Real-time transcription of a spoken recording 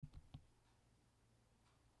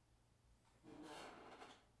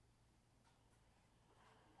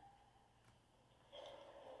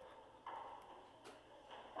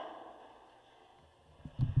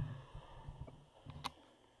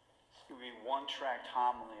be one-tract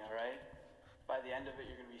homily, all right? By the end of it,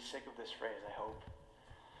 you're going to be sick of this phrase, I hope.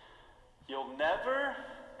 You'll never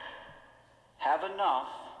have enough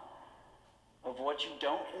of what you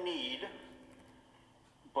don't need,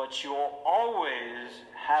 but you'll always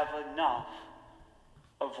have enough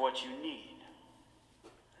of what you need.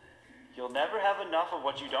 You'll never have enough of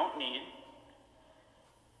what you don't need,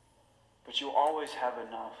 but you'll always have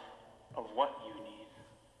enough of what you need.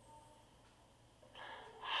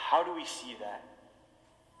 How do we see that?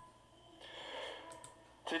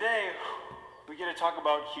 Today, we get to talk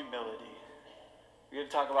about humility. We get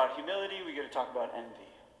to talk about humility, we get to talk about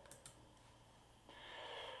envy.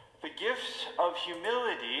 The gift of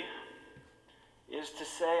humility is to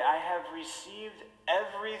say, I have received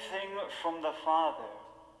everything from the Father.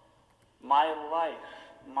 My life,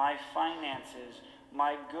 my finances,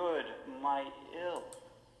 my good, my ill.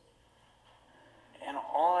 And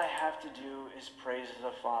all I have to do is praise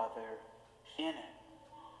the Father in it.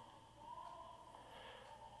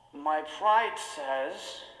 My pride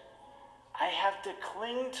says I have to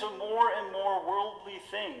cling to more and more worldly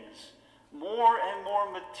things, more and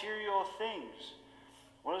more material things.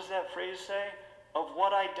 What does that phrase say? Of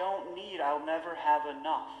what I don't need, I'll never have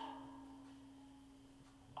enough.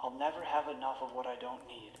 I'll never have enough of what I don't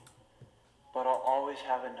need, but I'll always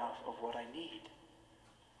have enough of what I need.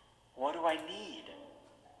 What do I need?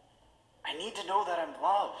 I need to know that I'm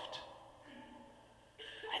loved.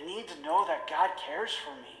 I need to know that God cares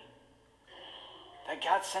for me. That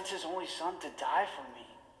God sent his only Son to die for me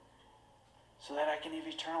so that I can have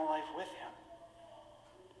eternal life with him.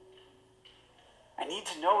 I need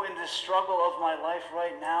to know in this struggle of my life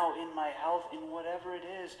right now, in my health, in whatever it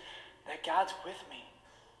is, that God's with me.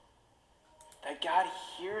 That God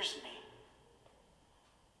hears me.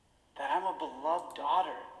 That I'm a beloved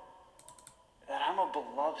daughter. That I'm a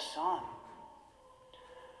beloved son.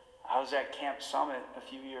 I was at Camp Summit a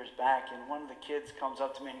few years back, and one of the kids comes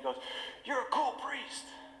up to me and he goes, "You're a cool priest,"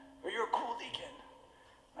 or "You're a cool deacon."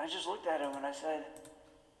 And I just looked at him and I said,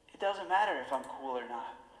 it doesn't matter if I'm cool or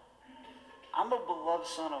not. I'm a beloved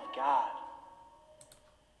son of God.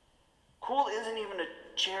 Cool isn't even a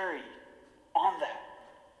cherry on that.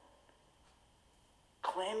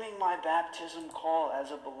 Claiming my baptism call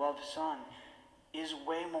as a beloved son is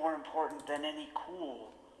way more important than any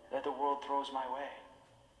cool that the world throws my way.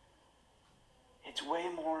 It's way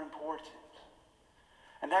more important.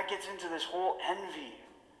 And that gets into this whole envy.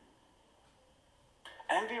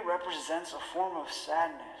 Envy represents a form of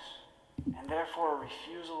sadness, and therefore a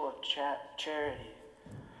refusal of charity.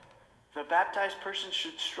 The baptized person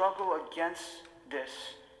should struggle against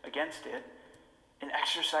it, in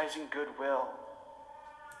exercising goodwill.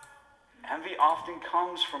 Envy often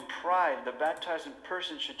comes from pride. The baptized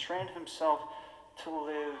person should train himself to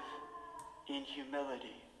live in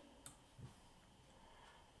humility.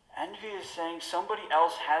 Envy is saying somebody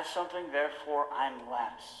else has something, therefore I'm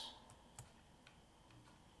less.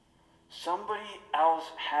 Somebody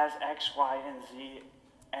else has X, Y, and Z,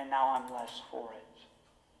 and now I'm less for it.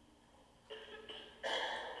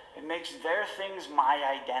 It makes their things my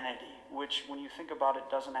identity, which when you think about it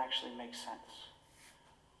doesn't actually make sense.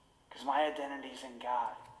 Because my identity is in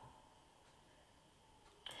God.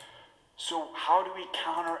 So how do we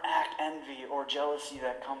counteract envy or jealousy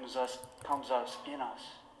that comes in us?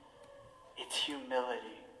 It's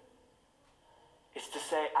humility. It's to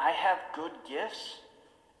say, I have good gifts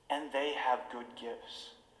and they have good gifts.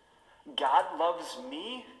 God loves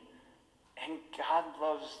me and God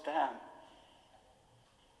loves them.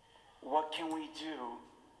 What can we do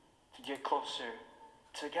to get closer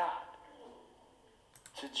to God,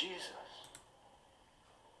 to Jesus?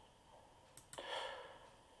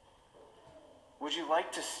 Would you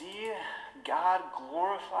like to see God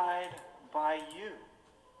glorified by you?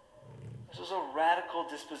 This is a radical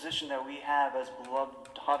disposition that we have as beloved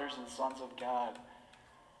daughters and sons of God.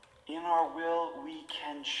 In our will, we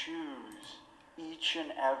can choose each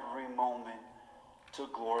and every moment to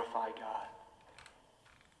glorify God.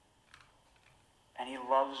 And he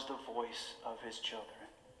loves the voice of his children,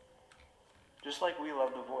 just like we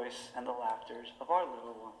love the voice and the laughters of our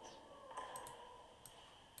little ones.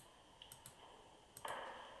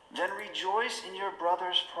 Then rejoice in your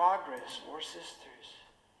brother's progress or sisters,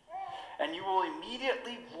 and you will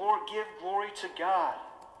immediately give glory to God,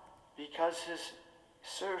 because his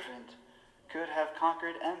servant could have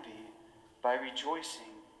conquered envy by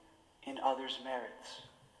rejoicing in others' merits.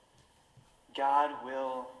 God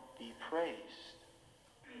will be praised.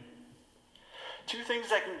 Two things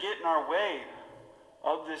that can get in our way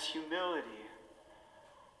of this humility.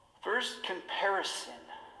 First, comparison.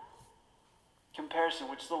 Comparison,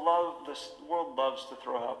 which the world loves to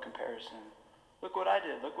throw out comparison. Look what I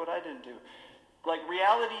did. Look what I didn't do. Like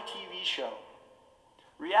reality TV show.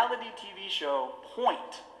 Reality TV show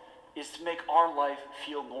point is to make our life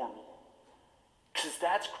feel normal. Because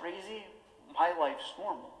that's crazy. My life's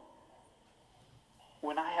normal.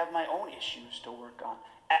 When I have my own issues to work on,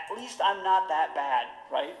 at least I'm not that bad,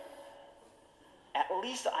 right? At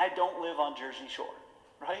least I don't live on Jersey Shore,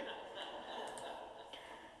 right?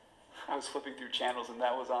 I was flipping through channels and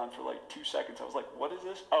that was on for like 2 seconds. I was like, what is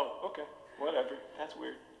this? Oh, okay, whatever. That's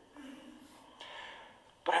weird.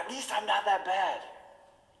 But at least I'm not that bad.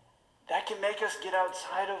 That can make us get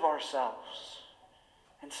outside of ourselves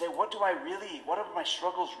and say, what are my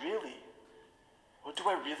struggles really? What do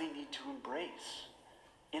I really need to embrace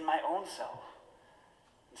in my own self?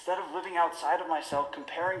 Instead of living outside of myself,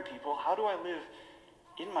 comparing people, how do I live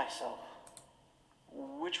in myself?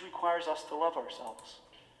 Which requires us to love ourselves,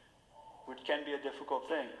 which can be a difficult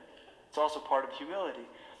thing. It's also part of humility.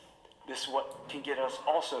 This is what can get us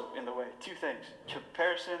also in the way. 2 things: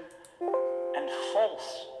 comparison and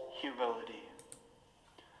false humility.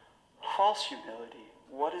 False humility,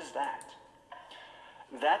 what is that?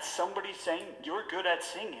 That's somebody saying, you're good at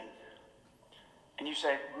singing. And you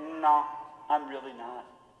say, no, I'm really not.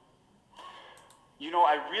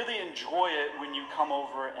 I really enjoy it when you come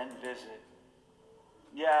over and visit.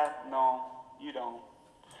 Yeah, no, you don't.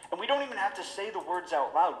 And we don't even have to say the words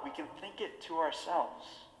out loud. We can think it to ourselves.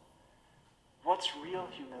 What's real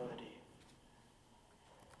humility?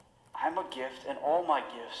 I'm a gift, and all my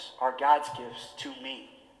gifts are God's gifts to me.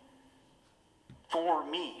 For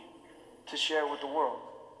me to share with the world.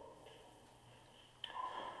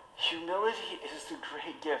 Humility is the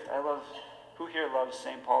great gift. Who here loves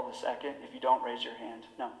St. Paul II? If you don't, raise your hand.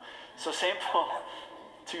 No. So St. Paul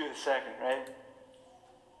II, right?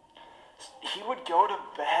 He would go to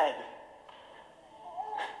bed.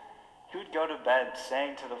 He would go to bed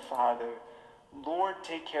saying to the Father, Lord,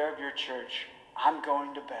 take care of your church. I'm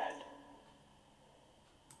going to bed.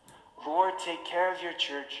 Lord, take care of your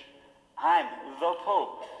church. I'm the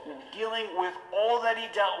Pope, dealing with all that he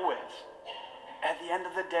dealt with. At the end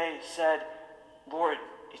of the day, said, Lord,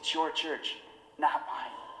 it's your church, not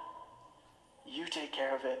mine. You take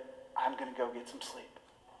care of it. I'm going to go get some sleep.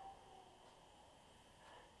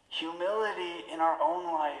 Humility in our own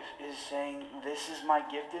life is saying, this is my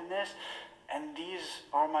giftedness, and these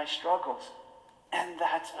are my struggles. And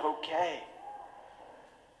that's okay.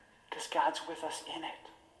 Because God's with us in it.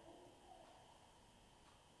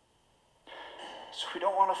 So we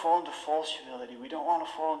don't want to fall into false humility. We don't want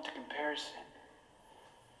to fall into comparison.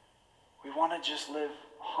 We want to just live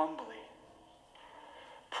humbly.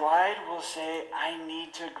 Pride will say, I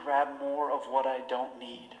need to grab more of what I don't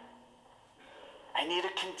need. I need to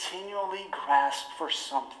continually grasp for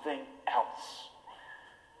something else.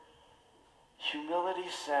 Humility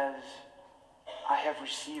says, I have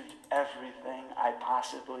received everything I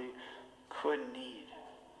possibly could need.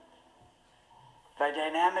 The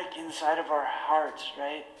dynamic inside of our hearts,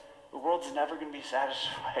 right? The world's never going to be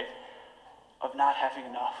satisfied of not having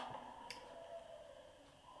enough.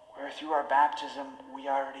 Where through our baptism, we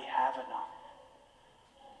already have enough.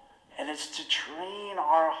 And it's to train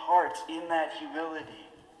our hearts in that humility.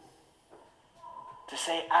 To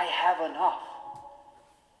say, I have enough.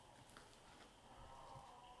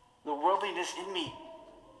 The worldliness in me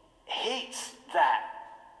hates that.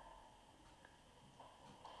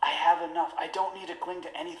 I have enough. I don't need to cling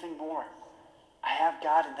to anything more. I have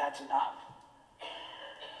God and that's enough.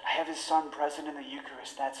 I have his Son present in the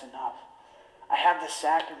Eucharist, that's enough. I have the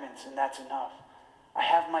sacraments and that's enough. I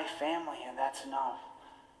have my family and that's enough.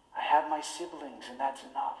 I have my siblings and that's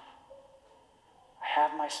enough. I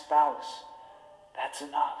have my spouse, that's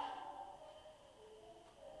enough.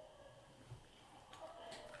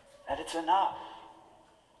 That it's enough.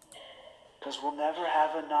 Because we'll never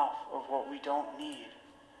have enough of what we don't need.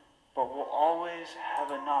 But we'll always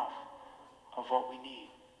have enough of what we need.